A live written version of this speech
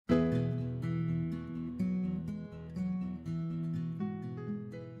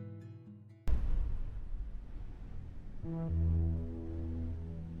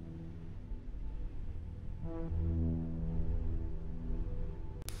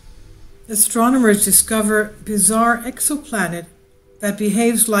Astronomers discover bizarre exoplanet that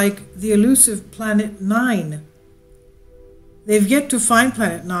behaves like the elusive Planet 9. They've yet to find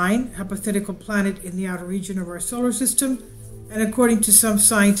Planet 9, a hypothetical planet in the outer region of our solar system, and according to some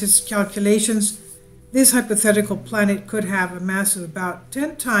scientists' calculations, this hypothetical planet could have a mass of about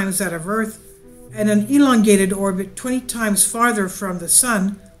 10 times that of Earth and an elongated orbit 20 times farther from the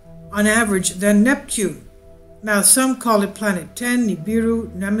Sun, on average, than Neptune. Now, some call it Planet 10,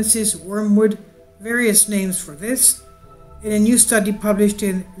 Nibiru, Nemesis, Wormwood, various names for this. In a new study published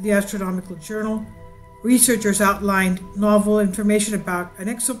in the Astronomical Journal, researchers outlined novel information about an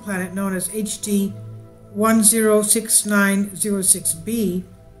exoplanet known as HD 106906b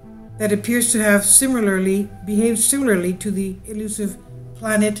that appears to have behaved similarly to the elusive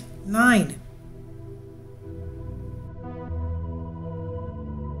Planet 9.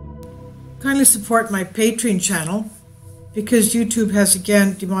 Kindly support my Patreon channel because YouTube has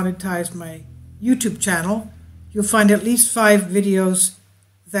again demonetized my YouTube channel. You'll find at least 5 videos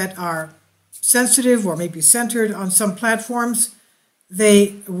that are sensitive or maybe centered on some platforms.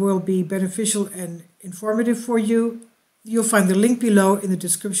 They will be beneficial and informative for you. You'll find the link below in the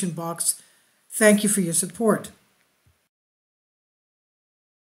description box. Thank you for your support.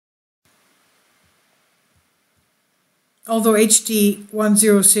 Although HD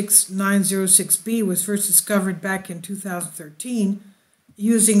 106906b was first discovered back in 2013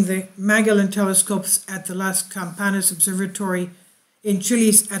 using the Magellan telescopes at the Las Campanas Observatory in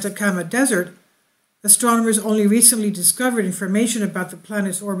Chile's Atacama Desert, astronomers only recently discovered information about the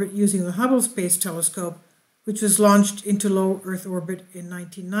planet's orbit using the Hubble Space Telescope, which was launched into low Earth orbit in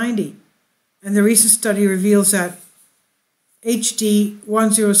 1990. And the recent study reveals that HD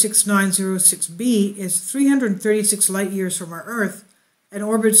 106906b is 336 light-years from our Earth and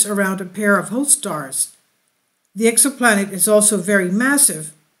orbits around a pair of host stars. The exoplanet is also very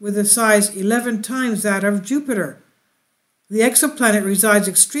massive, with a size 11 times that of Jupiter. The exoplanet resides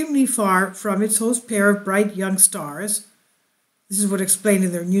extremely far from its host pair of bright young stars. This is what explained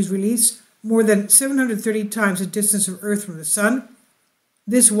in their news release, more than 730 times the distance of Earth from the Sun.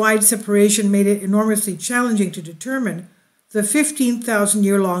 This wide separation made it enormously challenging to determine the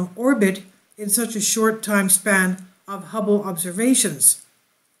 15,000-year-long orbit in such a short time span of Hubble observations.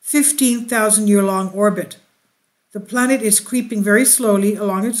 15,000-year-long orbit. The planet is creeping very slowly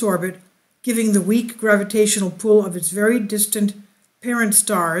along its orbit, giving the weak gravitational pull of its very distant parent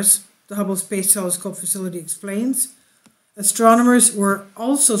stars, the Hubble Space Telescope facility explains. Astronomers were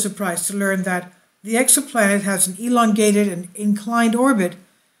also surprised to learn that the exoplanet has an elongated and inclined orbit,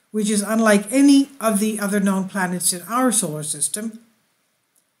 which is unlike any of the other known planets in our solar system.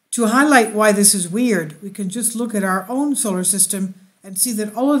 To highlight why this is weird, we can just look at our own solar system and see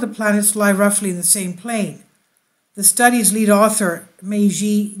that all of the planets lie roughly in the same plane. The study's lead author,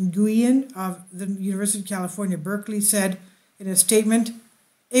 Meiji Nguyen of the University of California, Berkeley, said in a statement,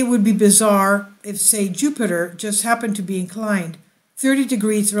 "It would be bizarre if, say, Jupiter just happened to be inclined 30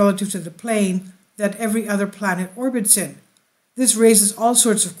 degrees relative to the plane that every other planet orbits in. This raises all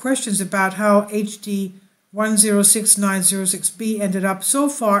sorts of questions about how HD 106906b ended up so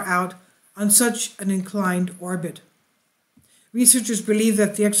far out on such an inclined orbit." Researchers believe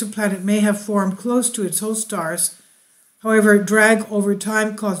that the exoplanet may have formed close to its host stars. However, drag over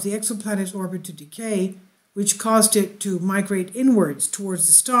time caused the exoplanet's orbit to decay, which caused it to migrate inwards towards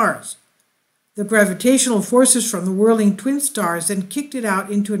the stars. The gravitational forces from the whirling twin stars then kicked it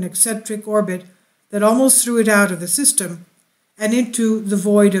out into an eccentric orbit that almost threw it out of the system and into the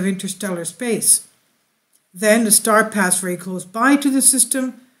void of interstellar space. Then the star passed very close by to the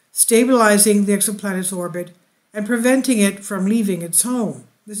system, stabilizing the exoplanet's orbit and preventing it from leaving its home.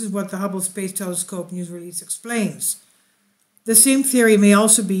 This is what the Hubble Space Telescope news release explains. The same theory may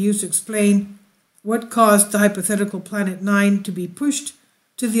also be used to explain what caused the hypothetical Planet 9 to be pushed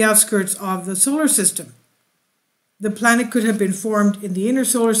to the outskirts of the solar system. The planet could have been formed in the inner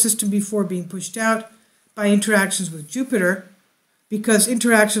solar system before being pushed out by interactions with Jupiter. Because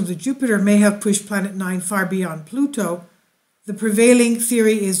interactions with Jupiter may have pushed Planet 9 far beyond Pluto, the prevailing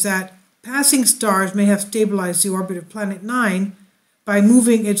theory is that passing stars may have stabilized the orbit of Planet 9 by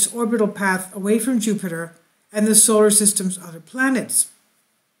moving its orbital path away from Jupiter and the solar system's other planets.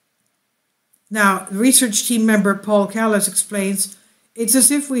 Now, the research team member Paul Callas explains, "It's as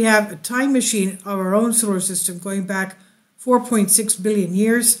if we have a time machine of our own solar system going back 4.6 billion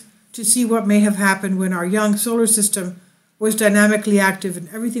years to see what may have happened when our young solar system was dynamically active and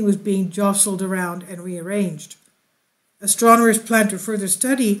everything was being jostled around and rearranged." Astronomers plan to further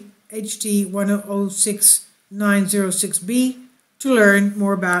study HD 106906b to learn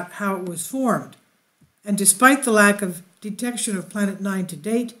more about how it was formed. And despite the lack of detection of Planet 9 to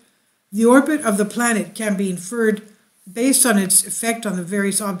date, The orbit of the planet can be inferred based on its effect on the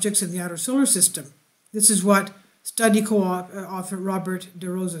various objects in the outer solar system. This is what study co-author Robert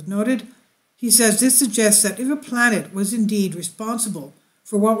DeRosa noted. He says this suggests that if a planet was indeed responsible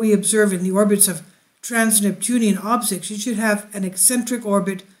for what we observe in the orbits of trans-Neptunian objects, it should have an eccentric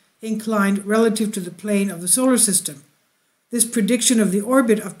orbit inclined relative to the plane of the solar system. This prediction of the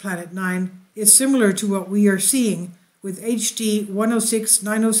orbit of Planet 9 is similar to what we are seeing with HD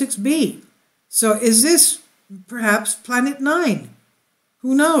 106906b. So is this perhaps Planet 9?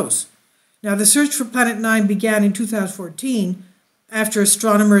 Who knows? Now, the search for Planet 9 began in 2014 after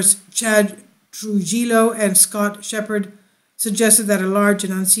astronomers Chad Trujillo and Scott Shepard suggested that a large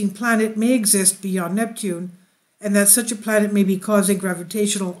and unseen planet may exist beyond Neptune, and that such a planet may be causing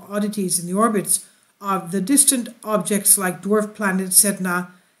gravitational oddities in the orbits of the distant objects like dwarf planets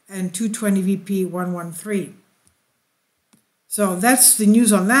Sedna and 220 VP113. So that's the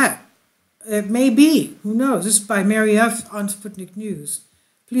news on that. It may be. Who knows? This is by Marianas on Sputnik News.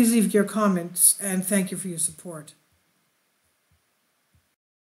 Please leave your comments, and thank you for your support.